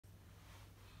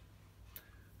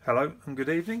Hello and good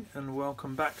evening and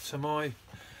welcome back to my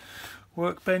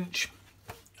workbench.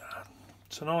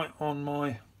 Tonight on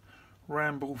my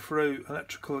ramble through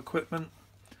electrical equipment,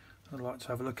 I'd like to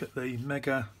have a look at the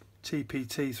Megger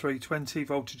TPT320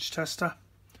 voltage tester.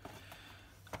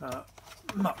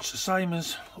 Much the same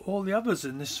as all the others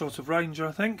in this sort of range,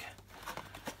 I think.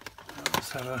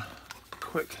 Let's have a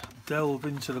quick delve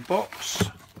into the box,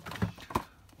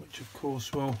 which of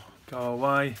course will go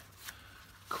away.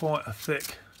 Quite a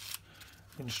thick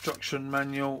instruction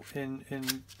manual in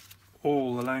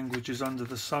all the languages under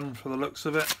the sun for the looks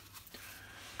of it.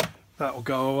 That will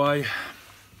go away.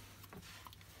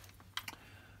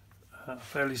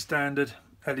 Fairly standard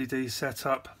LED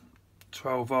setup,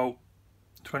 12 volt,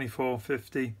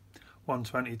 2450,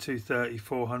 120, 230,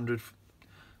 400,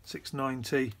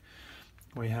 690.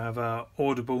 We have our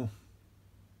audible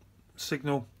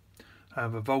signal,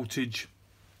 have a voltage,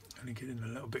 let me get in a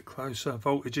little bit closer,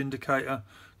 voltage indicator,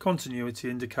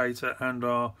 continuity indicator, and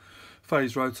our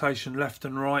phase rotation left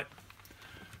and right.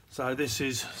 So this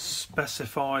is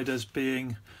specified as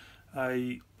being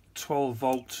a 12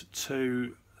 volt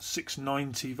to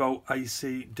 690 volt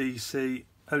AC DC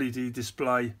LED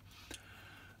display,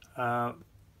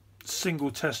 single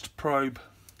test probe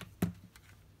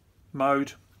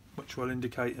mode, which we'll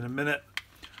indicate in a minute,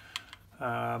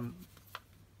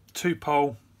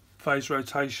 2-pole phase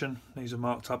rotation. These are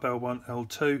marked up L1,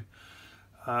 L2.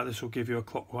 This will give you a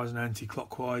clockwise and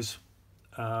anti-clockwise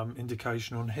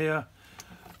indication on here.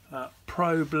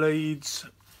 Probe leads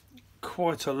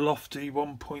quite a lofty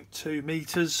 1.2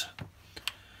 meters.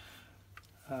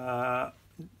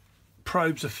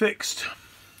 Probes are fixed,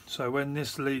 so when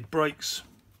this lead breaks,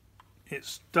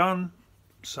 it's done.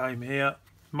 Same here,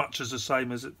 much as the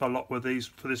same as a lot with these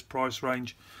for this price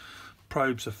range.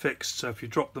 Probes are fixed, so if you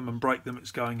drop them and break them,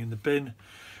 it's going in the bin,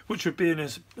 which would be a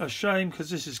shame because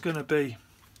this is going to be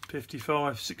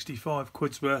 55, 65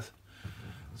 quid's worth,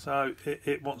 so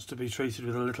it wants to be treated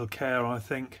with a little care, I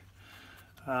think.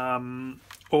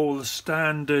 All the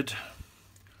standard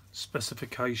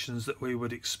specifications that we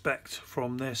would expect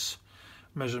from this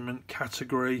measurement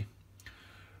category,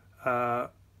 4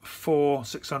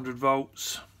 600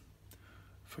 volts,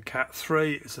 for Cat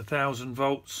 3 it's 1000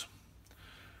 volts.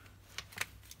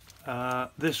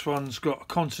 This one's got a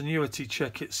continuity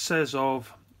check, it says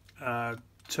of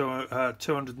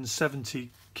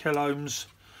 270 kiloohms,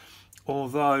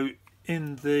 although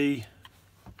in the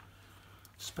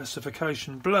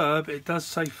specification blurb it does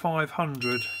say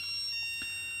 500.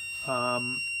 Now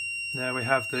we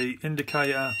have the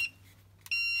indicator,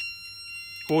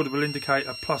 audible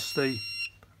indicator plus the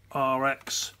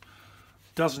RX.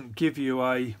 Doesn't give you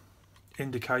a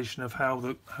indication of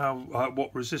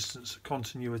what resistance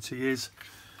continuity is.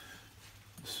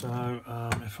 So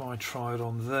if I try it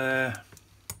on there,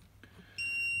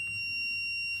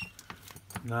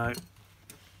 no,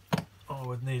 I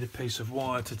would need a piece of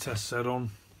wire to test that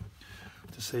on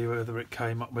to see whether it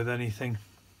came up with anything.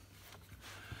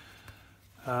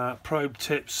 Probe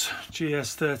tips,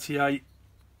 GS38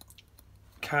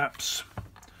 caps,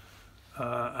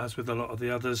 as with a lot of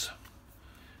the others.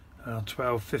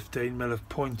 12-15 mil of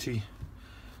pointy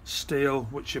steel,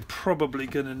 which you're probably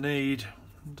going to need.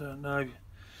 I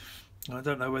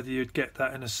don't know whether you'd get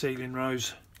that in a ceiling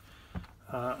rose,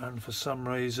 and for some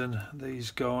reason these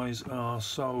guys are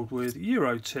sold with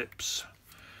Euro tips,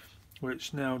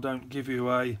 which now don't give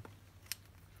you a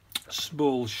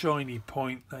small shiny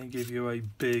point, they give you a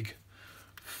big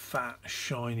fat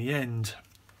shiny end.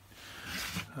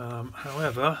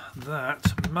 However,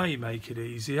 that may make it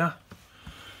easier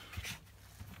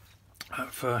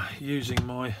for using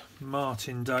my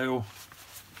Martindale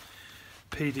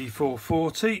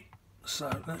PD440. So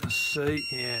let's see,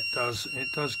 yeah, it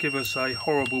does give us a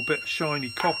horrible bit of shiny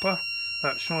copper,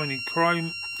 that shiny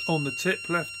chrome on the tip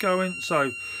left going.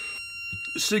 So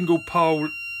single pole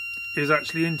is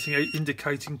actually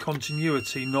indicating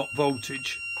continuity, not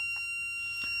voltage.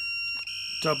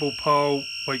 Double pole,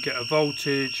 we get a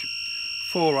voltage,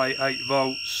 488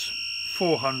 volts,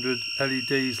 400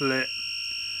 LEDs lit,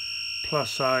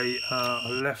 plus a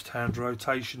left-hand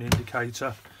rotation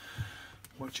indicator,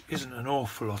 which isn't an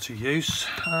awful lot of use.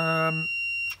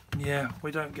 Yeah,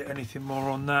 we don't get anything more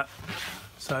on that.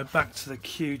 So back to the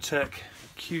Q-Tech,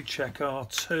 Q-Check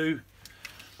R2,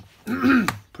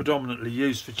 predominantly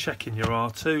used for checking your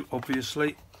R2,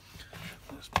 obviously.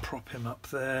 Let's prop him up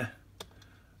there.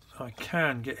 I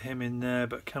can get him in there,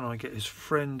 but can I get his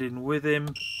friend in with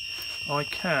him? I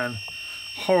can.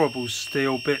 Horrible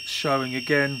steel bits showing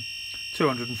again.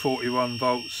 241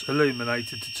 volts,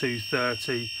 illuminated to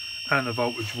 230, and a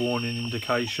voltage warning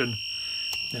indication.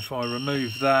 If I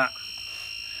remove that,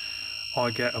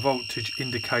 I get a voltage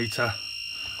indicator.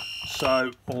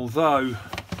 So although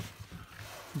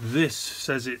this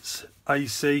says it's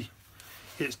AC,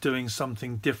 it's doing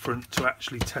something different to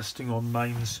actually testing on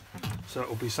mains, so it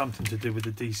will be something to do with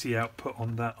the DC output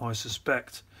on that, I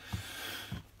suspect.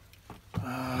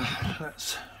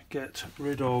 Let's get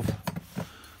rid of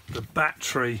the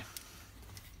battery.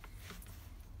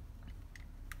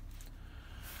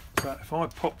 So if I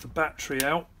pop the battery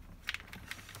out,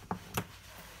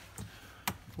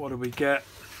 what do we get?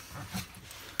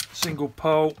 Single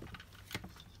pole,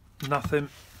 nothing.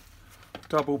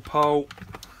 Double pole,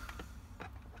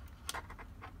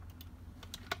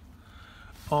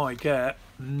 I get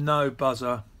no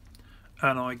buzzer,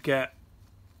 and I get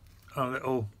a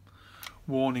little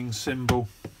warning symbol.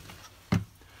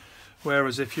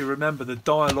 Whereas if you remember the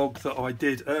dialogue that I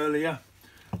did earlier,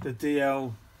 the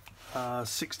DL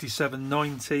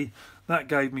 6790, that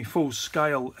gave me full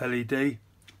scale LED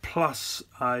plus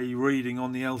a reading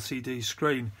on the LCD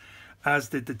screen, as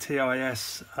did the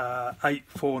TIS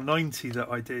 8490 that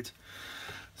I did.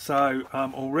 So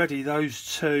already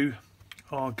those two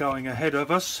are going ahead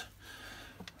of us,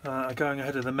 going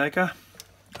ahead of the Megger,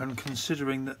 and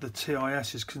considering that the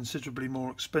TIS is considerably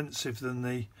more expensive than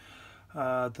the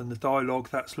dialogue,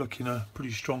 that's looking a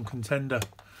pretty strong contender.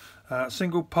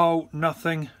 Single pole,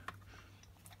 nothing.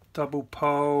 Double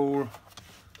pole,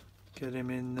 get him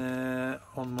in there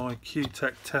on my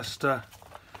Q-Tech tester.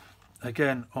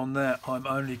 Again, on there I'm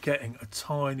only getting a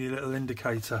tiny little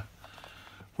indicator,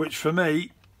 which for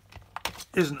me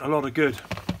isn't a lot of good.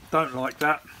 Don't like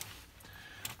that.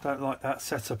 Don't like that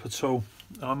setup at all.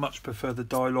 I much prefer the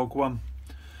dialogue one.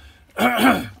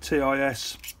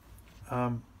 TIS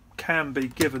can be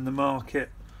given the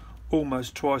market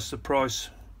almost twice the price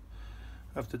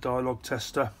of the dialogue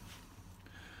tester.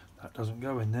 That doesn't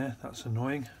go in there, that's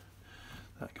annoying.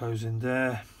 That goes in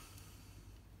there.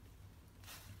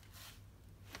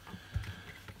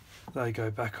 They go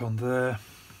back on there.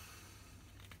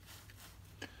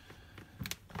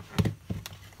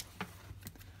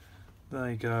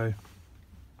 There you go.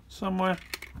 Somewhere.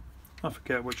 I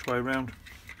forget which way round.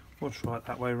 We'll try it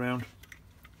that way round.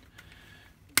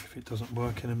 If it doesn't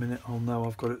work in a minute, I'll know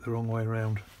I've got it the wrong way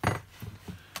round.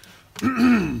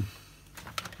 I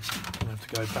have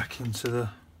to go back into the...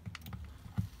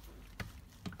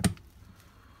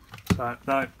 So,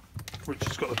 no,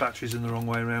 Richard's got the batteries in the wrong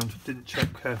way around. Didn't check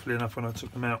carefully enough when I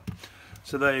took them out.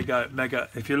 So there you go, Megger.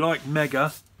 If you like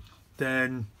Megger,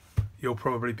 then you'll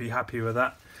probably be happy with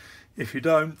that. If you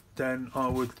don't, then I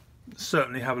would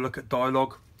certainly have a look at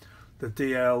Dialogue, the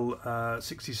DL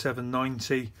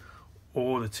 6790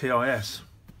 or the TIS.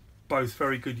 Both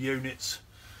very good units.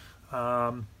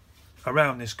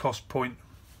 Around this cost point,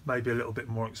 maybe a little bit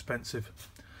more expensive.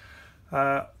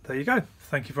 There you go.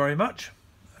 Thank you very much,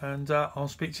 and I'll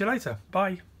speak to you later.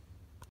 Bye.